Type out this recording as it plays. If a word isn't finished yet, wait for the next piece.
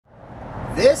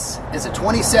This is a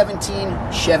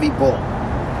 2017 Chevy Bolt,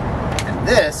 and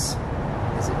this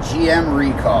is a GM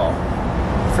recall.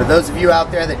 For those of you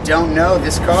out there that don't know,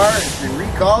 this car has been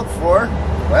recalled for,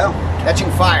 well,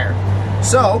 catching fire.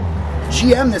 So,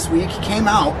 GM this week came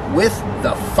out with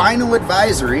the final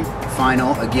advisory,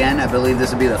 again, I believe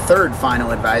this will be the third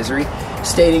final advisory,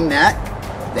 stating that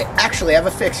they actually have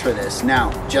a fix for this.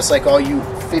 Now, just like all you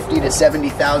 50 to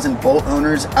 70,000 Bolt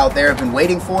owners out there have been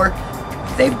waiting for,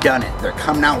 they've done it. They're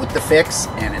coming out with the fix,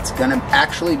 and it's gonna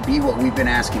actually be what we've been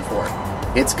asking for.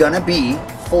 It's gonna be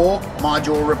full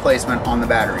module replacement on the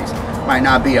batteries. Might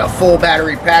not be a full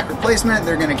battery pack replacement,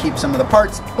 they're gonna keep some of the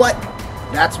parts, but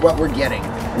that's what we're getting.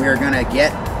 We're gonna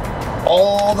get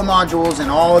all the modules and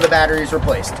all of the batteries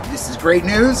replaced. This is great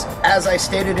news. As I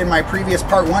stated in my previous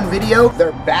part 1 video,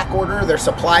 their back order, their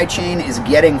supply chain is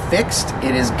getting fixed.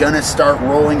 It is gonna start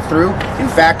rolling through. In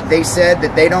fact, they said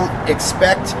that they don't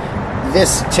expect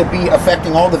this to be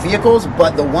affecting all the vehicles,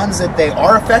 but the ones that they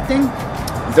are affecting,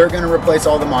 they're going to replace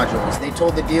all the modules. They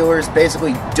told the dealers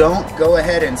basically don't go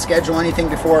ahead and schedule anything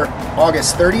before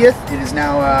August 30th. It is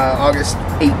now August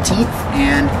 18th,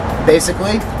 and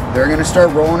basically they're going to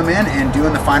start rolling them in and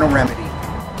doing the final remedy.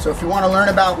 So if you want to learn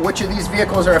about which of these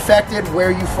vehicles are affected,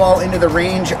 where you fall into the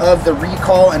range of the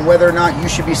recall, and whether or not you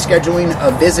should be scheduling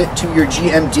a visit to your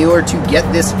GM dealer to get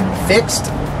this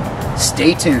fixed,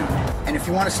 stay tuned. And if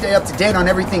you want to stay up to date on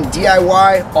everything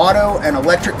DIY, auto, and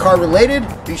electric car related,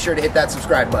 be sure to hit that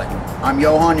subscribe button. I'm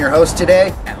Johan, your host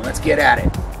today, and let's get at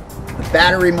it. The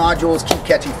battery modules keep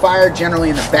catching fire, generally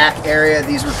in the back area.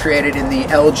 These were created in the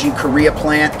LG Korea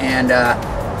plant, and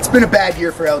it's been a bad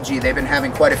year for LG. They've been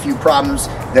having quite a few problems.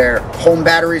 Their home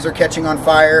batteries are catching on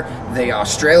fire. The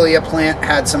Australia plant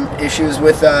had some issues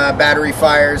with battery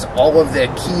fires. All of the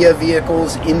Kia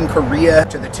vehicles in Korea,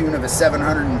 to the tune of a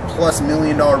 $700+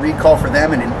 million recall for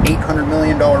them and an $800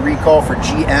 million recall for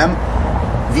GM.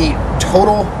 The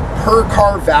total per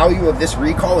car value of this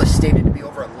recall is stated to be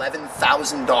over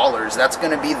 $11,000. That's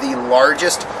going to be the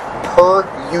largest per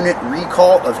unit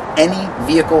recall of any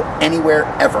vehicle anywhere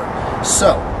ever.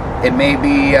 So it may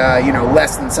be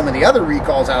less than some of the other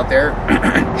recalls out there,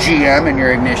 GM and your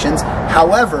ignitions.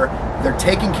 However, they're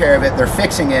taking care of it, they're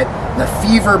fixing it. The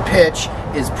fever pitch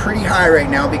is pretty high right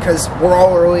now because we're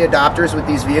all early adopters with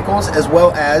these vehicles, as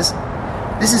well as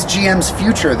this is GM's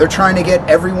future. They're trying to get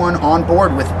everyone on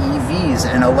board with EVs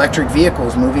and electric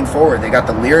vehicles moving forward. They got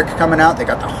the Lyriq coming out, they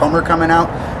got the Hummer coming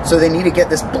out, so they need to get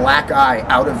this black eye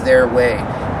out of their way,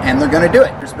 and they're going to do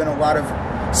it. There's been a lot of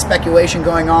speculation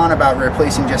going on about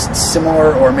replacing just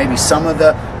similar or maybe some of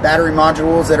the battery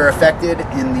modules that are affected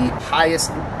in the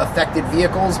highest affected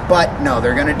vehicles, but no,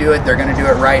 they're going to do it. They're going to do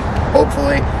it right.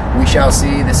 Hopefully, we shall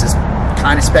see. This is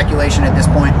kind of speculation at this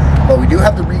point, but we do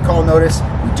have the recall notice.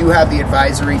 We do have the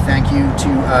advisory. Thank you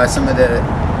to some of the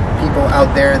people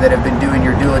out there that have been doing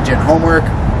your diligent homework.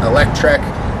 Electrek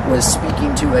was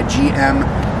speaking to a GM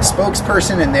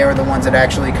spokesperson, and they were the ones that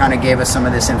actually kind of gave us some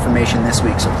of this information this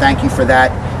week. So thank you for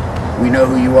that. We know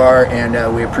who you are,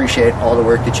 and we appreciate all the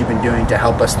work that you've been doing to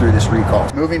help us through this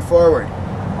recall. Moving forward,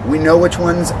 we know which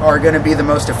ones are going to be the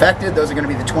most affected. Those are going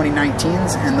to be the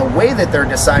 2019s, and the way that they're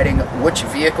deciding which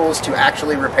vehicles to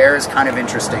actually repair is kind of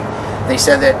interesting. They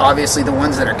said that obviously the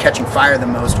ones that are catching fire the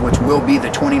most, which will be the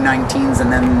 2019s,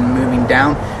 and then moving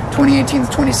down, 2018s,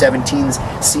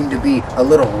 2017s seem to be a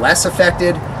little less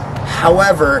affected.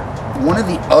 However, one of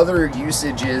the other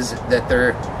usages that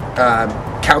they're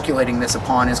calculating this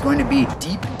upon is going to be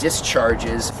deep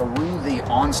discharges through the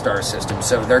OnStar system.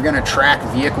 So they're going to track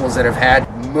vehicles that have had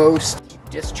most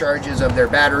discharges of their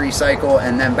battery cycle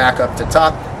and then back up to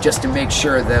top, just to make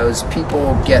sure those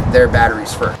people get their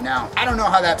batteries first. Now, I don't know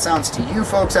how that sounds to you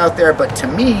folks out there, but to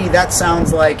me, that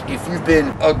sounds like if you've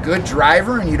been a good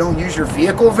driver and you don't use your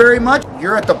vehicle very much,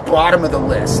 you're at the bottom of the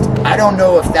list. I don't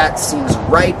know if that seems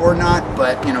right or not,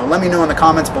 but let me know in the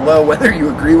comments below whether you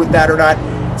agree with that or not.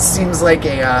 Seems like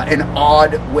an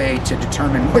odd way to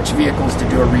determine which vehicles to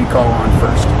do a recall on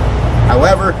first.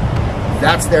 However,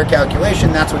 that's their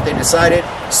calculation, that's what they decided.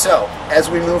 So, as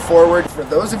we move forward, for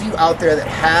those of you out there that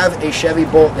have a Chevy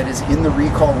Bolt that is in the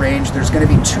recall range, there's going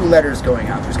to be 2 letters going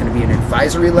out. There's going to be an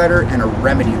advisory letter and a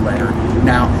remedy letter.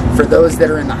 Now, for those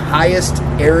that are in the highest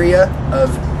area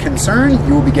of concern,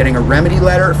 you will be getting a remedy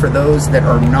letter. For those that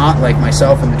are not, like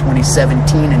myself, in the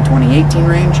 2017 and 2018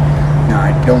 range, now,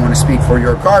 I don't want to speak for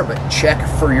your car, but check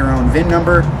for your own VIN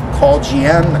number. Call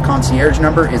GM. The Concierge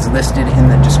number is listed in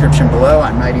the description below.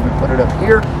 I might even put it up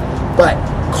here. But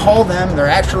call them. They're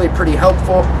actually pretty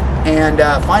helpful. And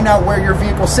find out where your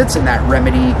vehicle sits in that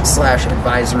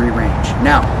remedy/advisory range.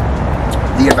 Now,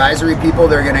 the advisory people,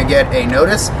 they're going to get a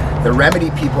notice the remedy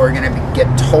people are going to get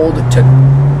told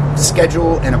to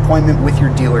schedule an appointment with your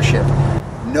dealership.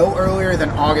 No earlier than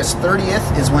August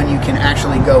 30th is when you can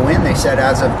actually go in. They said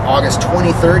as of August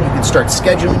 23rd, you can start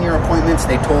scheduling your appointments.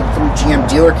 They told through GM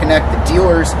Dealer Connect the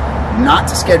dealers not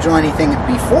to schedule anything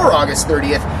before August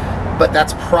 30th, but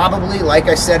that's probably, like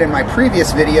I said in my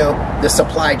previous video, the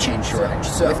supply chain shortage.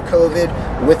 So with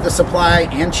COVID, with the supply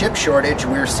and chip shortage,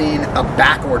 we're seeing a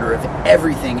back order of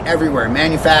everything, everywhere,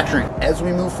 manufacturing. As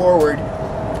we move forward,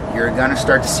 you're gonna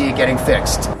start to see it getting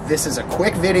fixed. This is a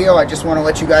quick video. I just wanna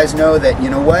let you guys know that, you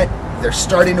know what? They're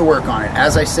starting to work on it.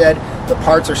 As I said, the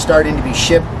parts are starting to be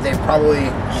shipped. They've probably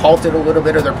halted a little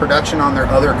bit of their production on their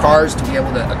other cars to be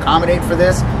able to accommodate for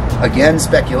this. Again,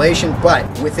 speculation, but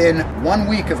within 1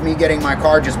 week of me getting my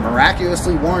car just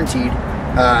miraculously warrantied,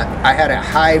 I had a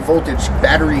high voltage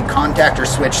battery contactor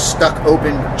switch stuck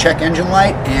open check engine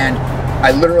light, and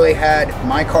I literally had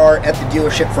my car at the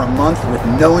dealership for a month with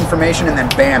no information, and then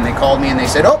bam, they called me and they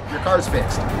said, oh, your car's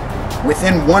fixed.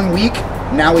 Within 1 week,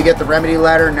 now we get the remedy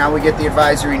letter, now we get the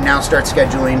advisory, now start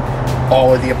scheduling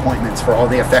all of the appointments for all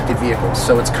the affected vehicles.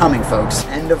 So it's coming, folks.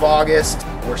 End of August,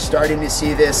 we're starting to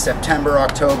see this. September,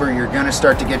 October, you're gonna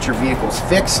start to get your vehicles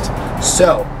fixed.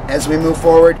 So as we move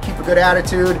forward, keep a good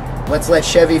attitude. Let's let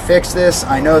Chevy fix this.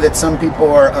 I know that some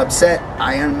people are upset.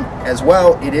 I am as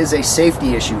well. It is a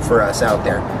safety issue for us out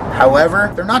there.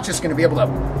 However, they're not just gonna be able to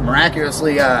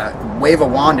miraculously wave a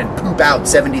wand and poop out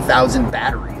 70,000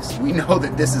 batteries. We know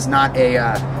that this is not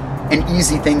an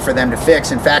easy thing for them to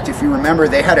fix. In fact, if you remember,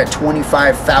 they had a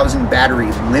 25,000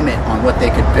 battery limit on what they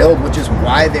could build, which is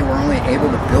why they were only able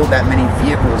to build that many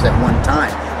vehicles at one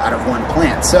time out of one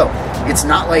plant. So it's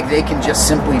not like they can just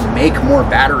simply make more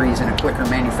batteries in a quicker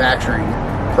manufacturing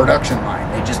production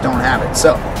line. They just don't have it.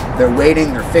 So they're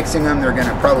waiting, they're fixing them, they're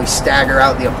gonna probably stagger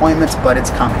out the appointments, but it's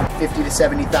coming. 50 to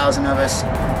 70,000 of us,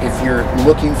 if you're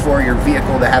looking for your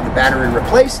vehicle to have the battery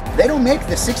replaced, they don't make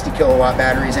the 60 kilowatt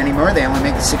batteries anymore, they only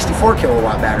make the 64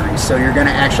 kilowatt batteries. So you're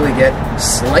gonna actually get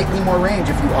slightly more range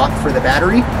if you opt for the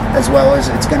battery, as well as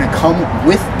it's gonna come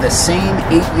with the same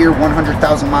 8-year,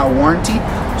 100,000 mile warranty.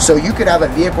 So you could have a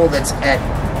vehicle that's at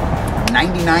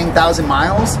 99,000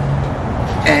 miles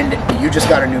and you just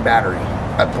got a new battery,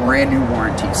 a brand new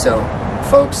warranty. So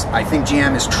folks, I think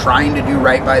GM is trying to do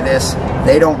right by this.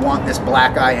 They don't want this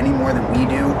black eye any more than we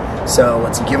do. So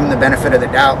let's give them the benefit of the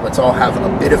doubt. Let's all have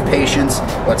a bit of patience.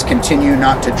 Let's continue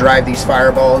not to drive these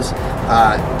fireballs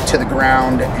to the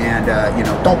ground, and you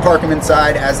know, don't park them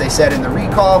inside, as they said in the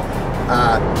recall.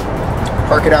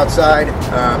 Park it outside.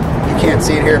 You can't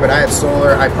see it here, but I have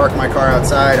solar. I park my car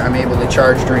outside. I'm able to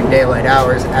charge during daylight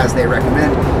hours as they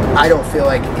recommend. I don't feel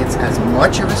like it's as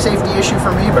much of a safety issue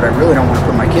for me, but I really don't want to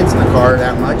put my kids in the car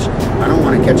that much. I don't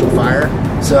want to catch a fire.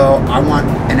 So I want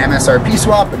an MSRP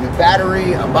swap, a new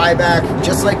battery, a buyback.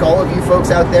 Just like all of you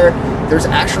folks out there, there's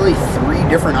actually 3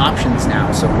 different options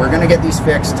now. So we're going to get these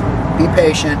fixed. Be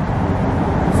patient.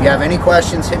 If you have any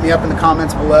questions, hit me up in the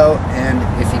comments below. And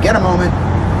if you get a moment,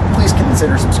 please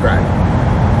consider subscribing.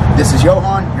 This is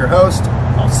Johan, your host.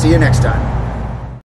 I'll see you next time.